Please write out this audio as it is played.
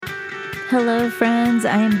Hello, friends.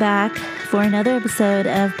 I am back for another episode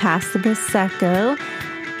of Past the Prosecco.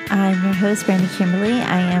 I'm your host, Brandy Kimberly.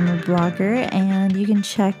 I am a blogger, and you can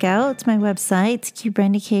check out my website,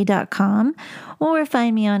 qbrandyk.com, or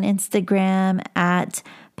find me on Instagram at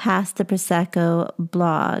Past the Prosecco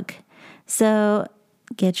blog. So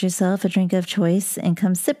get yourself a drink of choice and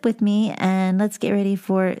come sip with me, and let's get ready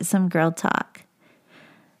for some girl talk.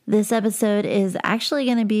 This episode is actually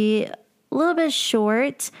going to be a little bit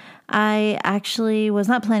short. I actually was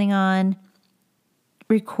not planning on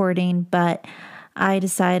recording, but I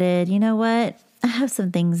decided, you know what? I have some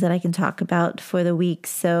things that I can talk about for the week,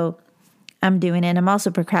 so I'm doing it. I'm also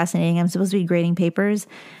procrastinating. I'm supposed to be grading papers,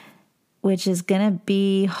 which is going to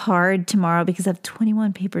be hard tomorrow because I have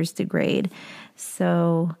 21 papers to grade.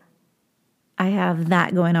 So I have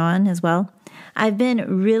that going on as well. I've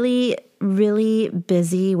been really, really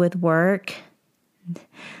busy with work.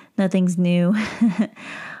 Nothing's new.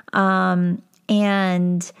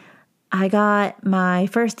 And I got my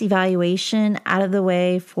first evaluation out of the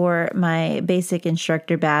way for my basic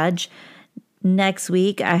instructor badge. Next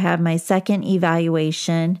week, I have my second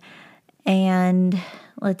evaluation. And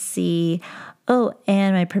let's see. Oh,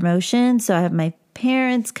 and my promotion. So I have my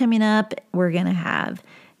parents coming up. We're going to have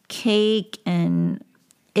cake and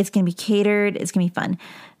it's going to be catered. It's going to be fun.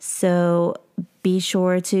 So be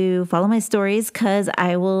sure to follow my stories because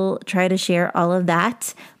I will try to share all of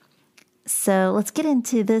that. So let's get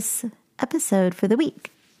into this episode for the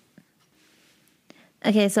week.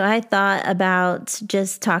 Okay, so I thought about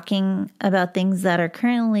just talking about things that are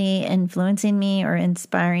currently influencing me or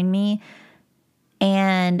inspiring me.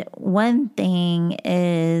 And one thing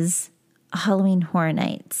is Halloween Horror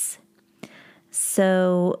Nights.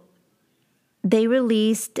 So they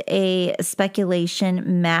released a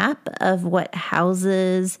speculation map of what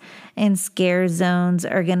houses and scare zones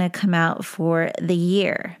are going to come out for the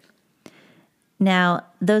year. Now,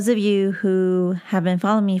 those of you who have been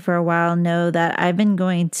following me for a while know that I've been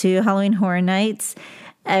going to Halloween Horror Nights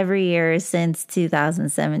every year since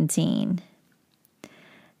 2017.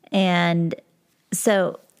 And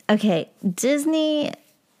so, okay, Disney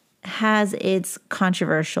has its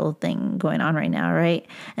controversial thing going on right now, right?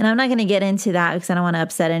 And I'm not going to get into that because I don't want to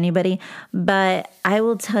upset anybody, but I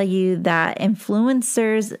will tell you that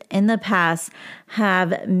influencers in the past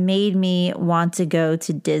have made me want to go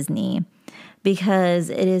to Disney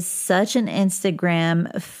because it is such an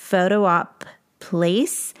Instagram photo op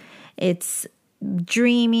place. It's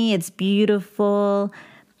dreamy, it's beautiful.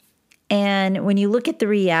 And when you look at the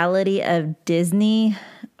reality of Disney,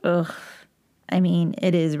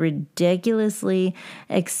 it is ridiculously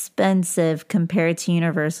expensive compared to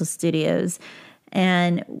Universal Studios.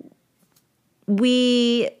 And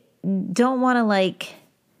we don't want to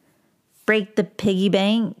break the piggy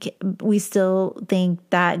bank. We still think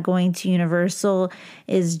that going to Universal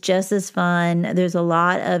is just as fun. There's a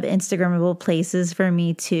lot of Instagrammable places for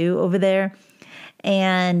me too over there.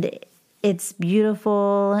 And it's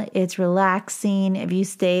beautiful. It's relaxing. If you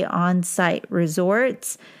stay on site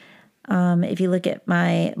resorts, if you look at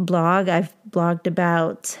my blog, I've blogged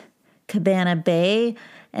about Cabana Bay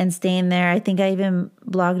and staying there. I think I even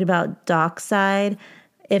blogged about Dockside.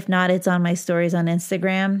 If not, it's on my stories on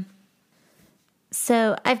Instagram.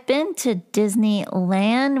 So I've been to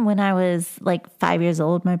Disneyland when I was 5 years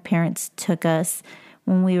old. My parents took us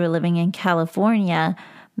when we were living in California,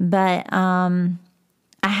 but I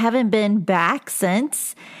haven't been back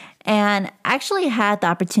since. And actually had the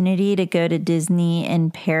opportunity to go to Disney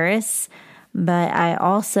in Paris, but I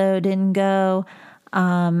also didn't go.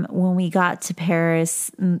 When we got to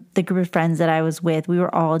Paris, the group of friends that I was with, we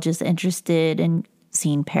were all just interested in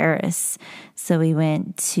seeing Paris. So we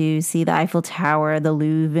went to see the Eiffel Tower, the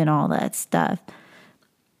Louvre, and all that stuff.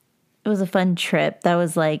 It was a fun trip. That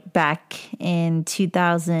was back in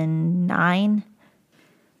 2009.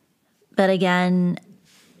 But again,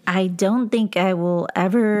 I don't think I will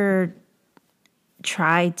ever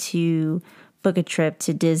try to book a trip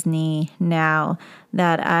to Disney now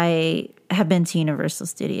that I have been to Universal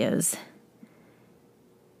Studios.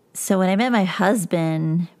 So when I met my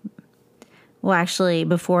husband, well, actually,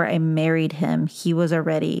 before I married him, he was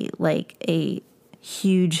already a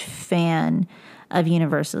huge fan of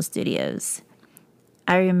Universal Studios.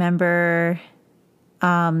 I remember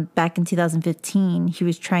back in 2015, he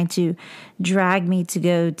was trying to drag me to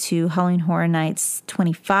go to Halloween Horror Nights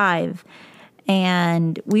 25.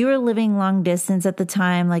 And we were living long distance at the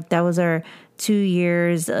time. That was our 2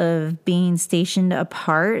 years of being stationed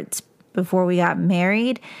apart before we got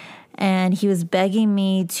married. And he was begging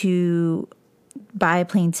me to buy a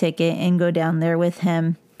plane ticket and go down there with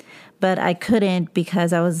him. But I couldn't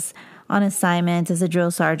because I was on assignment as a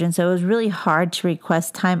drill sergeant, so it was really hard to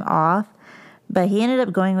request time off. But he ended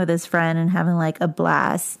up going with his friend and having like a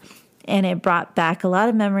blast. And it brought back a lot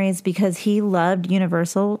of memories because he loved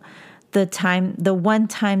Universal. The one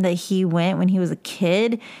time that he went when he was a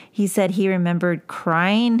kid, he said he remembered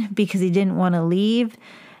crying because he didn't want to leave.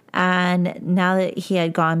 And now that he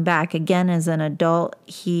had gone back again as an adult,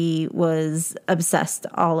 he was obsessed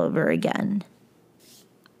all over again.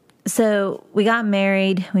 So we got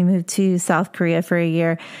married. We moved to South Korea for a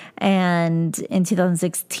year. And in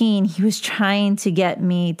 2016, he was trying to get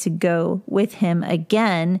me to go with him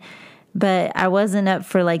again. But I wasn't up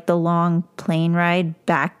for like the long plane ride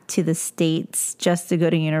back to the States just to go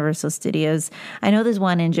to Universal Studios. I know there's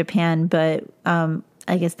one in Japan, but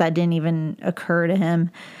I guess that didn't even occur to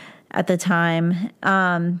him at the time.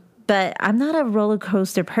 But I'm not a roller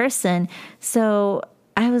coaster person, so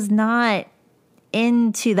I was not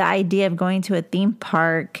into the idea of going to a theme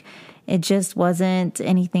park. It just wasn't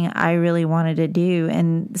anything I really wanted to do.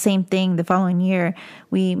 And same thing, the following year,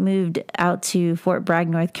 we moved out to Fort Bragg,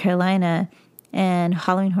 North Carolina, and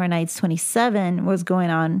Halloween Horror Nights 27 was going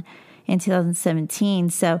on in 2017.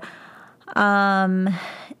 So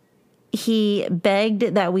he begged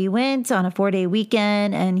that we went on a 4-day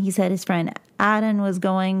weekend, and he said his friend Adam was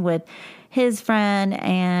going with his friend.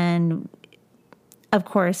 And of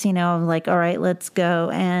course, I was like, all right, let's go.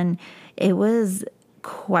 And it was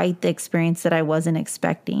quite the experience that I wasn't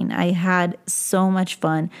expecting. I had so much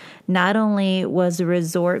fun. Not only was the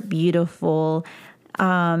resort beautiful,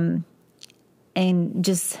 and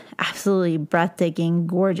just absolutely breathtaking,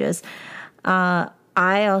 gorgeous,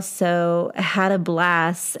 I also had a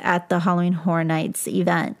blast at the Halloween Horror Nights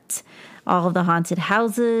event. All of the haunted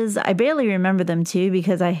houses, I barely remember them too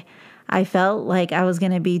because I felt like I was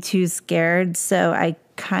going to be too scared. So I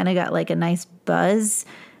kind of got like a nice buzz,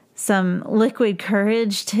 some liquid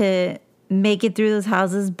courage to make it through those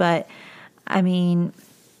houses. But I mean,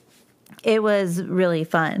 it was really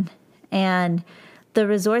fun. And the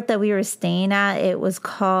resort that we were staying at, it was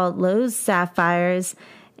called Lowe's Sapphires.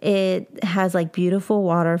 It has like beautiful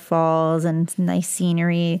waterfalls and nice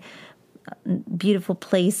scenery, beautiful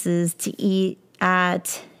places to eat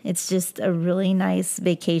at. It's just a really nice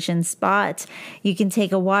vacation spot. You can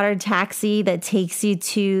take a water taxi that takes you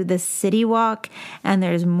to the City Walk, and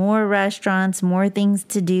there's more restaurants, more things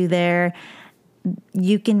to do there.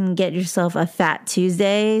 You can get yourself a Fat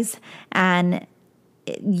Tuesdays, and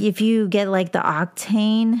if you get like the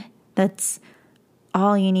Octane, that's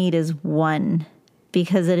all you need is one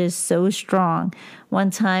because it is so strong. One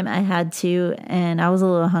time I had to, and I was a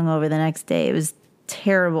little hungover the next day. It was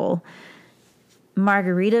terrible.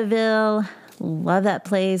 Margaritaville, love that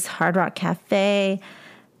place. Hard Rock Cafe,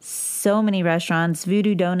 so many restaurants,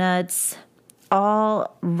 Voodoo Donuts,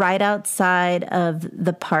 all right outside of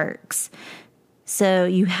the parks. So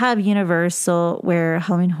you have Universal, where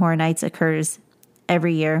Halloween Horror Nights occurs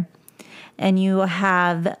every year, and you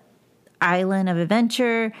have Island of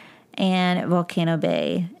Adventure and Volcano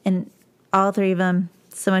Bay, and all three of them,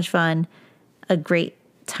 so much fun, a great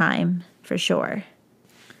time for sure.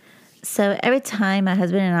 So every time my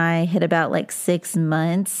husband and I hit about like 6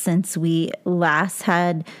 months since we last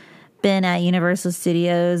had been at Universal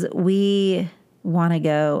Studios, we want to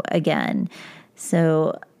go again.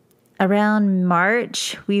 So around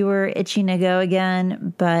March, we were itching to go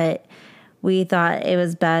again, but we thought it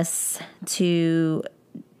was best to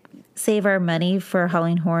save our money for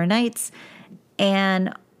Halloween Horror Nights.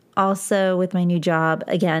 And also with my new job,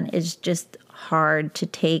 again, it's just hard to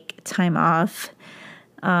take time off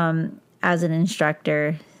as an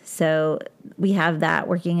instructor. So we have that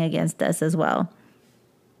working against us as well.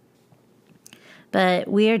 But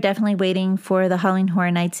we are definitely waiting for the Halloween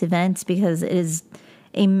Horror Nights event because it is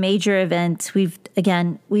a major event. We've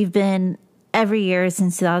been every year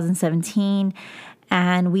since 2017,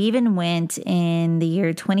 and we even went in the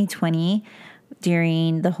year 2020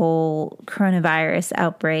 during the whole coronavirus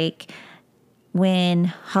outbreak when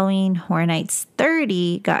Halloween Horror Nights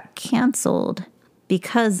 30 got canceled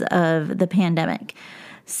because of the pandemic.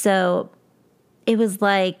 So it was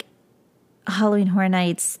like Halloween Horror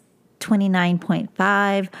Nights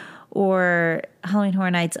 29.5 or Halloween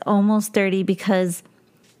Horror Nights almost 30, because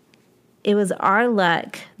it was our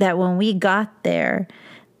luck that when we got there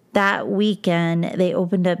that weekend, they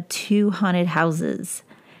opened up 2 haunted houses,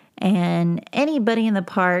 and anybody in the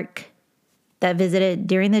park that visited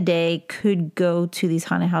during the day could go to these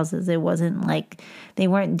haunted houses. It wasn't like they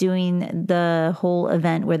weren't doing the whole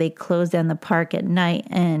event where they closed down the park at night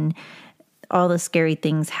and all the scary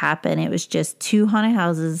things happen. It was just 2 haunted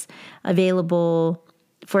houses available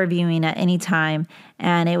for viewing at any time.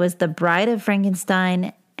 And it was The Bride of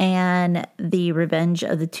Frankenstein and The Revenge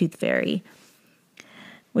of the Tooth Fairy,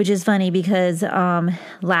 which is funny because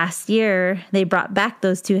last year they brought back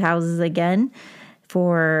those two houses again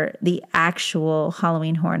for the actual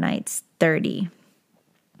Halloween Horror Nights 30.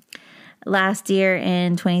 Last year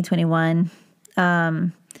in 2021,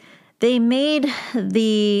 they made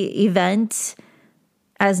the event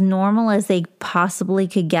as normal as they possibly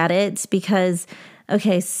could get it because,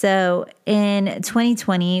 okay, so in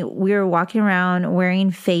 2020, we were walking around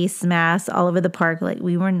wearing face masks all over the park. Like,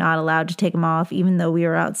 we were not allowed to take them off, even though we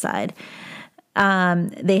were outside.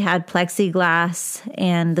 They had plexiglass,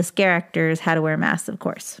 and the scare actors had to wear masks, of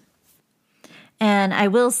course. And I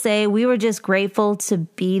will say we were just grateful to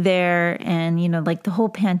be there. And, you know, like the whole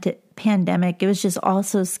pandemic, it was just all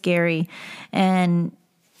so scary. And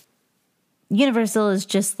Universal is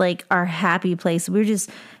just like our happy place. We were just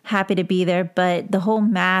happy to be there. But the whole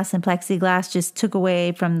mask and plexiglass just took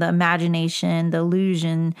away from the imagination, the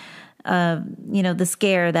illusion of, you know, the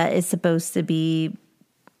scare that is supposed to be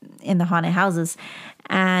in the haunted houses.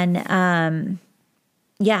 And and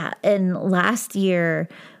last year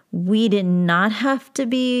we did not have to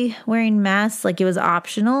be wearing masks, like it was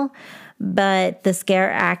optional, but the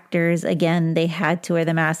scare actors, again, they had to wear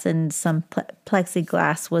the mask, and some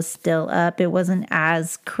plexiglass was still up. It wasn't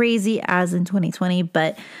as crazy as in 2020,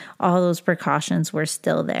 but all those precautions were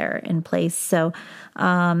still there in place. So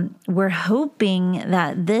we're hoping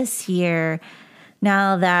that this year,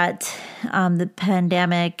 now that the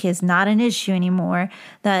pandemic is not an issue anymore,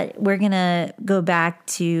 that we're going to go back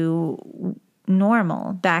to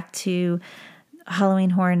normal, back to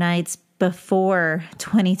Halloween Horror Nights before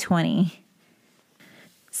 2020.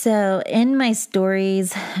 So in my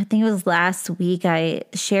stories, I think it was last week, I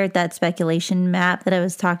shared that speculation map that I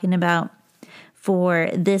was talking about for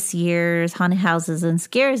this year's haunted houses and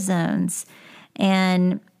scare zones.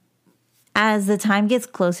 And as the time gets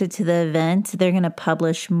closer to the event, they're going to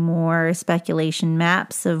publish more speculation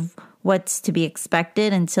maps of what's to be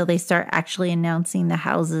expected until they start actually announcing the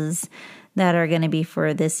houses that are going to be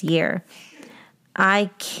for this year. I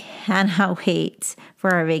cannot wait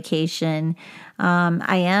for our vacation.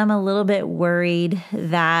 I am a little bit worried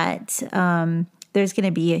that there's going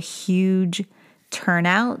to be a huge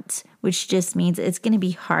turnout, which just means it's going to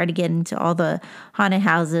be hard to get into all the haunted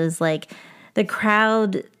houses. Like the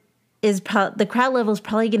crowd level is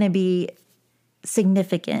probably going to be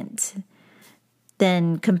significant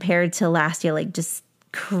than compared to last year, like just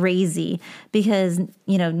crazy, because,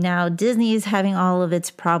 you know, now Disney is having all of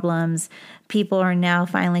its problems. People are now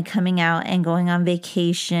finally coming out and going on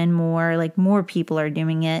vacation more, like more people are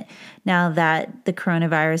doing it now that the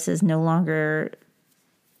coronavirus is no longer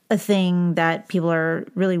a thing that people are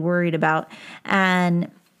really worried about.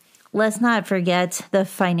 And let's not forget the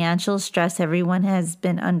financial stress everyone has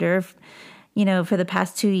been under, you know, for the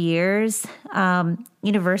past 2 years.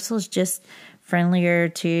 Universal is just friendlier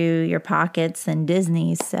to your pockets than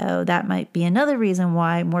Disney. So that might be another reason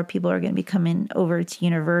why more people are going to be coming over to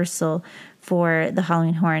Universal for the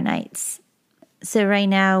Halloween Horror Nights. So right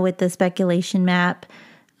now with the speculation map,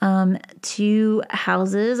 2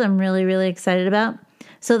 houses I'm really, really excited about.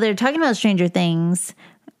 So they're talking about Stranger Things.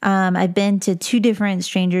 I've been to 2 different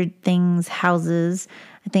Stranger Things houses.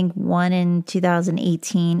 I think one in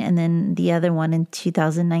 2018 and then the other one in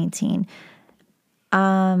 2019.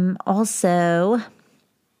 Also,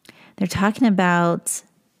 they're talking about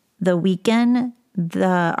The Weeknd,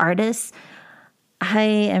 the artist. I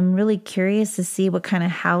am really curious to see what kind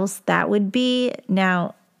of house that would be.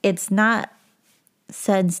 Now, it's not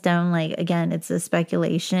set in stone, like, again, it's a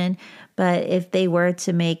speculation, but if they were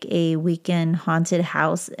to make a Weeknd haunted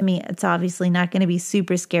house, I mean, it's obviously not going to be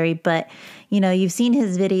super scary, but, you know, you've seen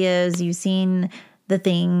his videos, you've seen the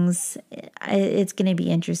things. It's going to be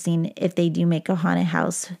interesting if they do make a haunted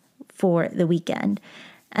house for The Weeknd.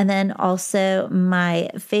 And then also my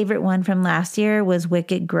favorite one from last year was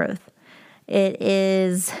Wicked Growth. It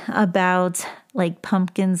is about like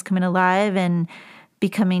pumpkins coming alive and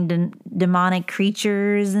becoming demonic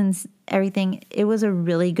creatures and everything. It was a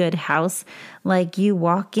really good house. Like you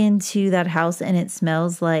walk into that house and it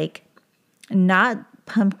smells like not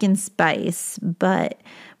pumpkin spice, but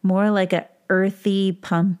more like a earthy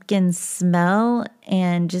pumpkin smell,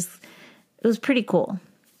 and just it was pretty cool.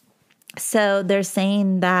 So they're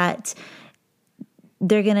saying that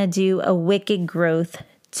they're going to do a Wicked Growth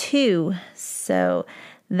 2. So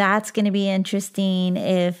that's going to be interesting.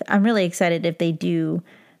 I'm really excited if they do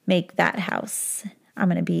make that house. I'm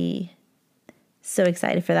going to be so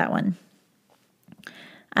excited for that one.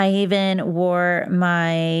 I even wore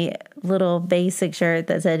my little basic shirt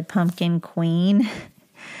that said Pumpkin Queen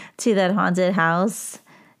to that haunted house.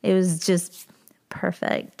 It was just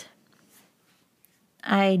perfect.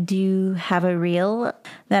 I do have a reel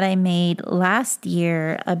that I made last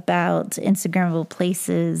year about Instagrammable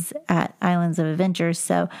places at Islands of Adventure.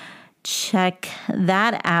 So check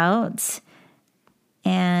that out.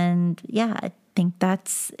 And yeah, I think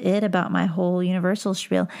that's it about my whole Universal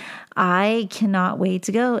spiel. I cannot wait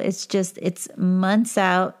to go. It's months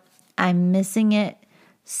out. I'm missing it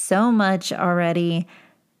so much already.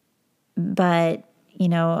 But,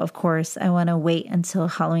 of course, I want to wait until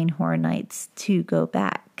Halloween Horror Nights to go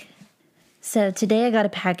back. So today I got a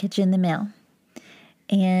package in the mail.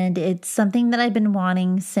 And it's something that I've been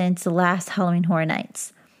wanting since the last Halloween Horror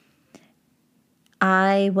Nights.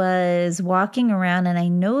 I was walking around and I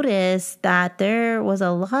noticed that there was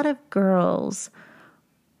a lot of girls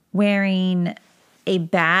wearing a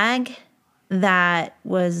bag that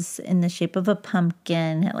was in the shape of a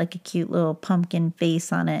pumpkin, had like a cute little pumpkin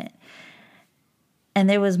face on it. And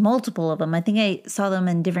there was multiple of them. I think I saw them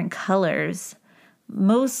in different colors.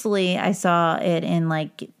 Mostly I saw it in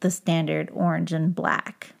like the standard orange and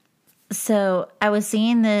black. So I was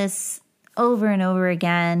seeing this over and over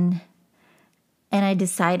again. And I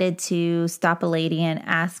decided to stop a lady and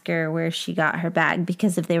ask her where she got her bag,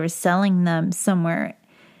 because if they were selling them somewhere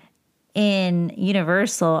in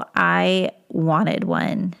Universal, I wanted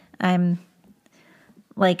one.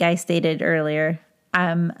 Like I stated earlier,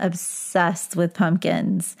 I'm obsessed with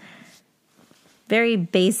pumpkins. Very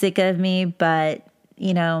basic of me, but,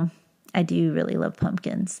 I do really love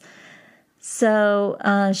pumpkins.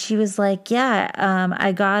 So she was like, yeah,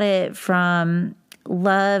 I got it from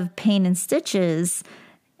Love Paint and Stitches.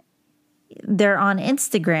 They're on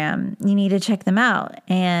Instagram. You need to check them out.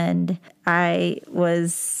 And I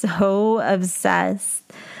was so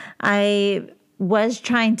obsessed. I was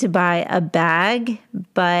trying to buy a bag,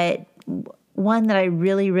 but one that I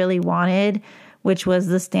really, really wanted, which was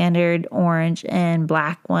the standard orange and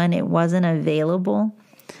black one, it wasn't available.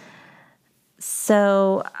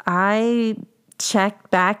 So I check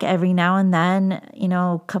back every now and then,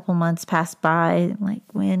 a couple months pass by, like,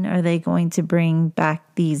 when are they going to bring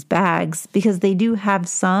back these bags? Because they do have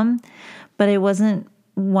some, but it wasn't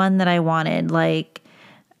one that I wanted, like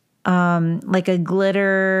a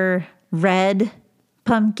glitter red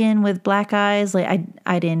pumpkin with black eyes. Like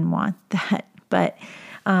I didn't want that, but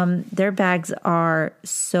their bags are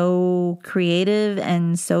so creative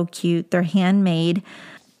and so cute. They're handmade.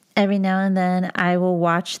 Every now and then I will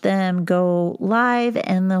watch them go live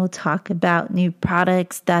and they'll talk about new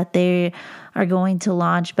products that they are going to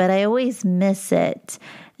launch, but I always miss it.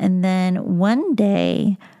 And then one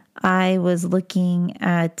day I was looking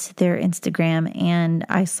at their Instagram and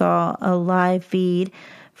I saw a live feed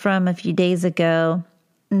from a few days ago.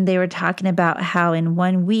 And they were talking about how in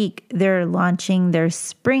 1 week they're launching their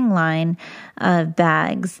spring line of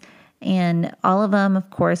bags. And all of them, of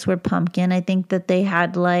course, were pumpkin. I think that they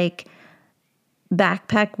had like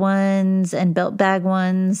backpack ones and belt bag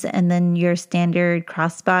ones, and then your standard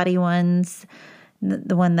crossbody ones,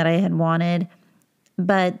 the one that I had wanted.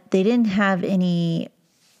 But they didn't have any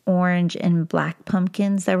orange and black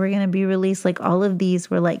pumpkins that were going to be released. Like all of these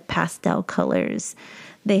were like pastel colors.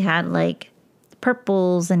 They had like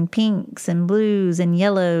purples and pinks and blues and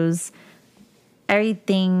yellows,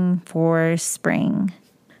 everything for spring.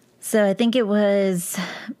 So I think it was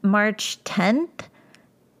March 10th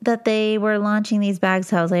that they were launching these bags.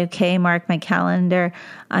 So I was like, okay, mark my calendar.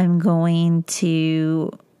 I'm going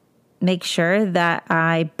to make sure that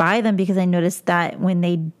I buy them, because I noticed that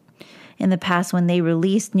in the past, when they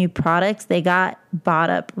released new products, they got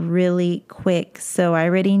bought up really quick. So I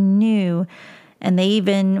already knew, and they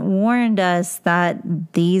even warned us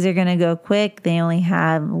that these are going to go quick. They only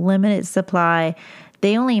have limited supply.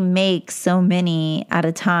 They only make so many at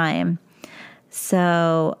a time.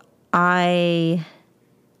 So I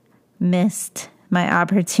missed my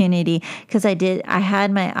opportunity, because I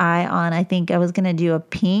had my eye on, I think I was going to do a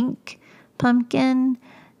pink pumpkin,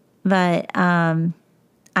 but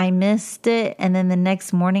I missed it. And then the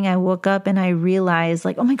next morning I woke up and I realized,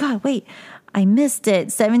 like, oh my God, wait, I missed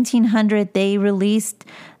it. 1700, they released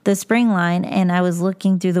the spring line, and I was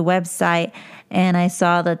looking through the website and I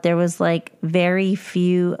saw that there was like very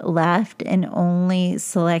few left and only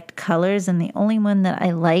select colors. And the only one that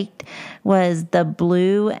I liked was the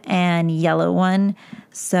blue and yellow one.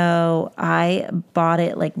 So I bought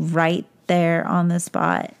it like right there on the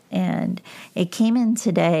spot, and it came in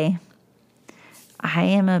today. I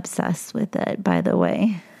am obsessed with it, by the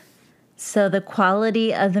way. So the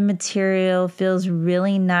quality of the material feels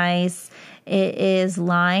really nice. It is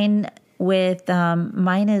lined with,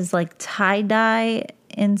 mine is like tie-dye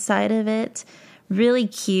inside of it. Really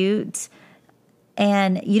cute.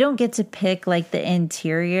 And you don't get to pick like the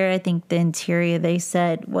interior. I think the interior they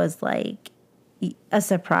said was like a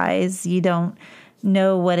surprise. You don't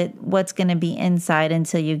know what's going to be inside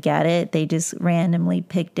until you get it. They just randomly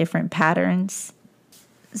pick different patterns.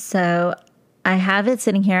 So I have it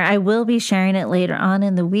sitting here. I will be sharing it later on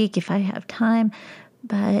in the week if I have time.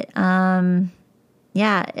 But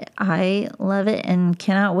yeah, I love it and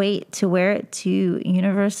cannot wait to wear it to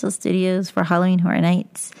Universal Studios for Halloween Horror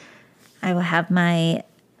Nights. I will have my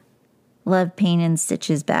Love Paint and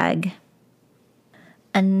Stitches bag.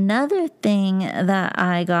 Another thing that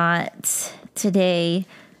I got today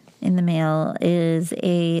in the mail is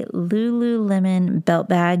a Lululemon belt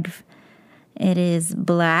bag. It is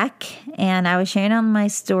black, and I was sharing on my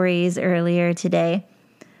stories earlier today.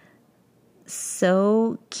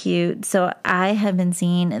 So cute. So I have been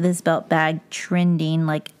seeing this belt bag trending,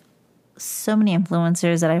 like so many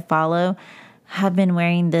influencers that I follow have been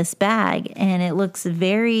wearing this bag, and it looks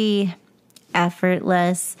very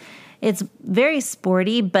effortless. It's very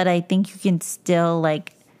sporty, but I think you can still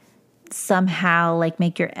like somehow like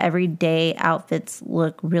make your everyday outfits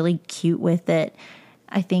look really cute with it.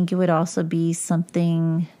 I think it would also be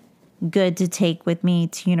something good to take with me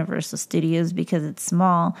to Universal Studios because it's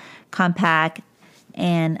small, compact,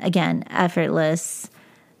 and again, effortless.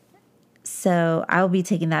 So I'll be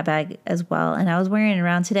taking that bag as well. And I was wearing it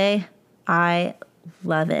around today. I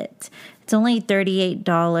love it. It's only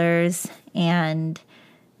 $38 and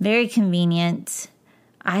very convenient.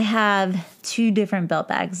 I have 2 different belt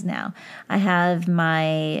bags now. I have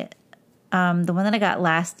my, the one that I got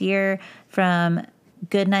last year from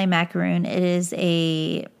Goodnight Macaroon. It's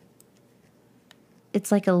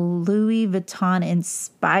like a Louis Vuitton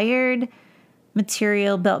inspired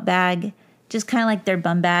material belt bag, just kind of like their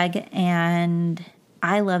bum bag. And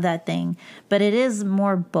I love that thing, but it is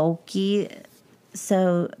more bulky.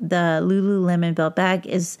 So the Lululemon belt bag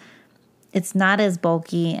it's not as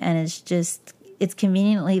bulky, and it's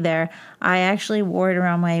conveniently there. I actually wore it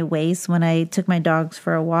around my waist when I took my dogs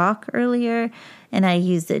for a walk earlier, and I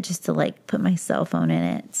used it just to like put my cell phone in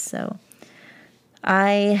it. So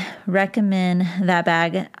I recommend that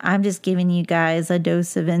bag. I'm just giving you guys a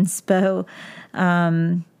dose of inspo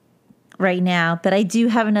right now, but I do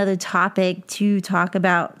have another topic to talk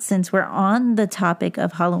about since we're on the topic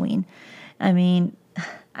of Halloween. I mean,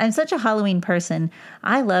 I'm such a Halloween person.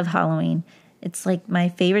 I love Halloween. It's like my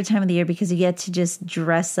favorite time of the year because you get to just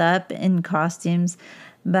dress up in costumes.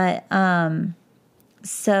 But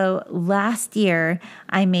so last year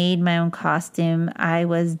I made my own costume. I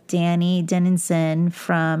was Danny Dennison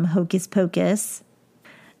from Hocus Pocus.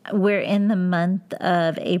 We're in the month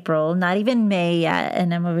of April, not even May yet,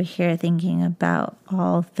 and I'm over here thinking about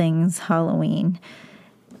all things Halloween.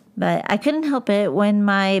 But I couldn't help it. When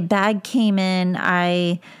my bag came in,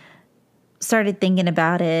 I started thinking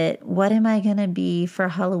about it. What am I going to be for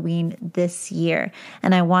Halloween this year?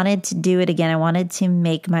 And I wanted to do it again. I wanted to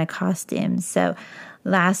make my costume. So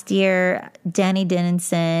last year, Danny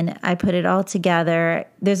Dennison, I put it all together.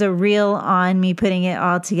 There's a reel on me putting it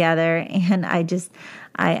all together. And I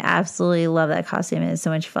absolutely love that costume. It's so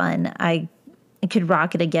much fun. I could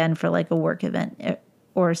rock it again for like a work event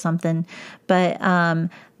or something. But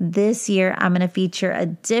this year, I'm going to feature a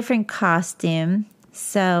different costume.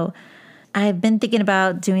 So I've been thinking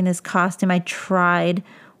about doing this costume. I tried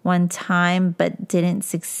one time, but didn't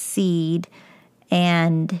succeed.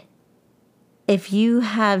 And if you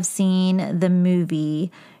have seen the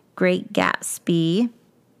movie Great Gatsby,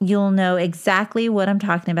 you'll know exactly what I'm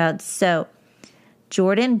talking about. So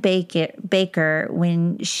Jordan Baker,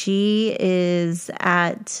 when she is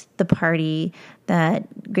at the party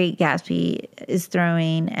that Great Gatsby is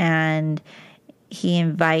throwing, and he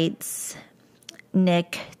invites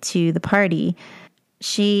Nick to the party,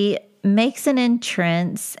 she makes an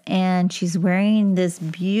entrance and she's wearing this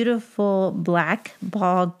beautiful black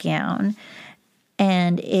ball gown,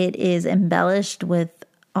 and it is embellished with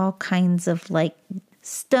all kinds of like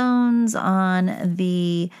stones on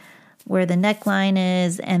where the neckline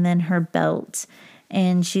is, and then her belt.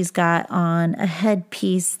 And she's got on a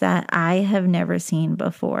headpiece that I have never seen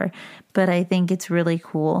before, but I think it's really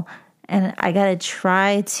cool. And I got to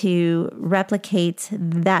try to replicate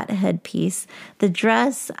that headpiece. The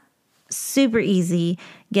dress, super easy.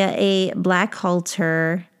 Get a black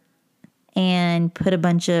halter and put a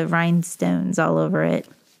bunch of rhinestones all over it.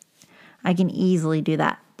 I can easily do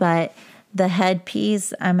that. But the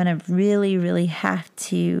headpiece, I'm going to really, really have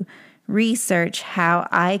to research how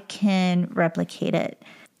I can replicate it.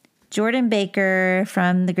 Jordan Baker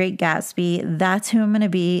from The Great Gatsby, that's who I'm going to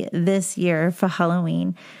be this year for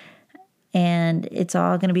Halloween. And it's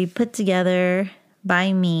all going to be put together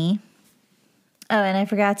by me. Oh, and I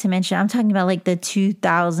forgot to mention, I'm talking about like the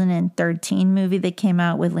 2013 movie that came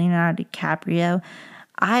out with Leonardo DiCaprio.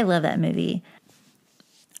 I love that movie.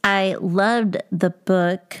 I loved the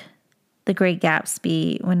book, The Great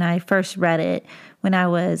Gatsby, when I first read it when I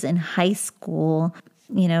was in high school,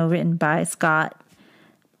 written by Scott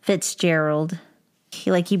Fitzgerald.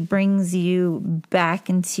 He brings you back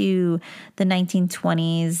into the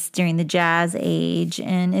 1920s during the Jazz Age,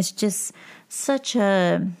 and it's just such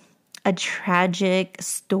a tragic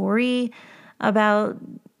story about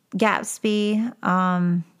Gatsby.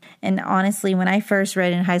 And honestly, when I first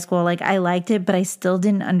read it in high school, I liked it, but I still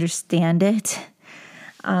didn't understand it.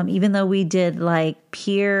 Even though we did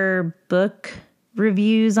peer book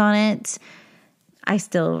reviews on it, I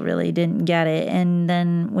still really didn't get it. And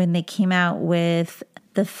then when they came out with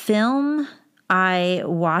the film, I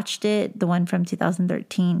watched it, the one from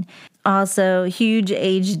 2013. Also, huge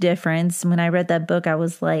age difference. When I read that book, I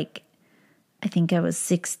was I think I was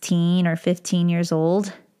 16 or 15 years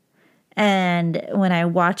old. And when I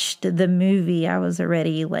watched the movie, I was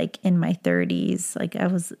already in my 30s.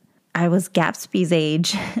 I was Gatsby's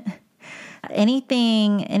age. Any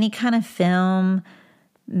kind of film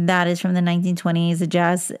that is from the 1920s, the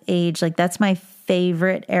Jazz Age, that's my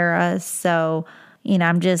favorite era. So,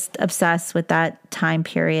 I'm just obsessed with that time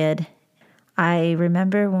period. I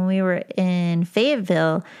remember when we were in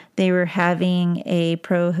Fayetteville, they were having a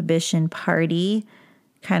prohibition party,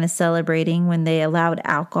 kind of celebrating when they allowed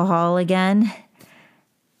alcohol again.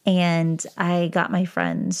 And I got my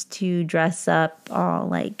friends to dress up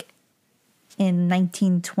all in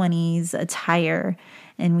 1920s attire,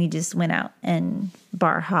 and we just went out and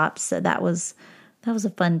bar hopped. So that was a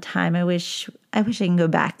fun time. I wish I can go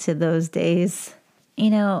back to those days.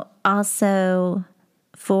 Also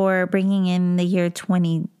for bringing in the year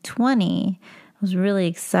 2020, I was really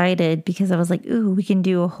excited because I was like, ooh, we can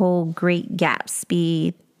do a whole Great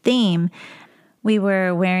Gatsby theme. We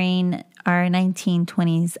were wearing our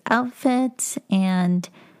 1920s outfit, and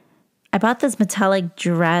I bought this metallic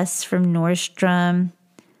dress from Nordstrom.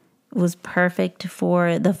 It was perfect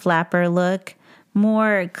for the flapper look.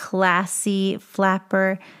 More classy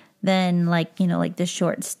flapper than the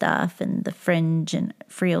short stuff and the fringe and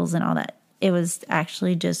frills and all that. It was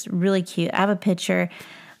actually just really cute. I have a picture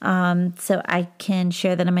so I can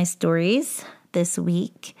share that in my stories this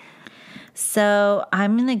week. So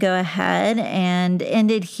I'm going to go ahead and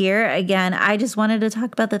end it here. Again, I just wanted to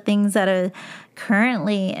talk about the things that are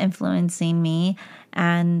currently influencing me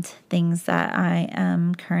and things that I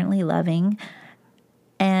am currently loving.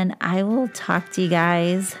 And I will talk to you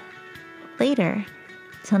guys later.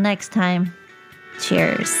 Till next time,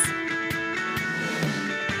 cheers.